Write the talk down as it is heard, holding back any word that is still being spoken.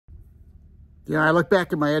You know, I look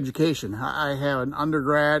back at my education. I have an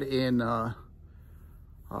undergrad in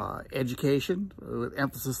education with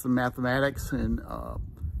emphasis in mathematics, and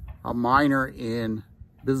a minor in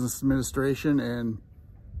business administration, and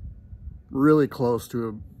really close to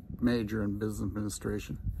a major in business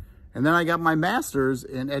administration. And then I got my master's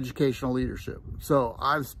in educational leadership. So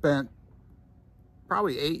I've spent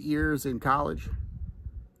probably 8 years in college.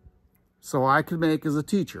 So I could make as a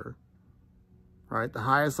teacher, right? The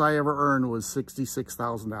highest I ever earned was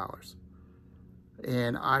 $66,000.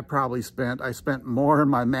 And I spent more in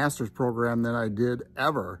my master's program than I did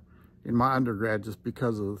ever in my undergrad, just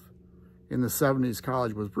because of, in the 70s,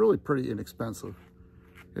 college was really pretty inexpensive.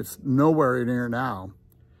 It's nowhere near now.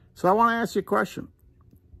 So I want to ask you a question.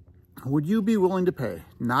 Would you be willing to pay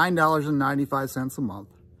 $9.95 a month,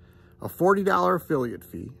 a $40 affiliate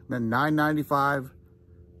fee, then $9.95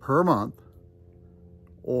 per month,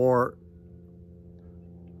 or,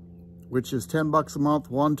 which is 10 bucks a month,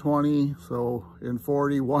 120, so in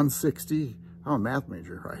 40, 160. I'm a math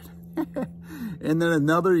major, right? And then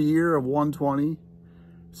another year of 120.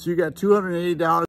 So you got $280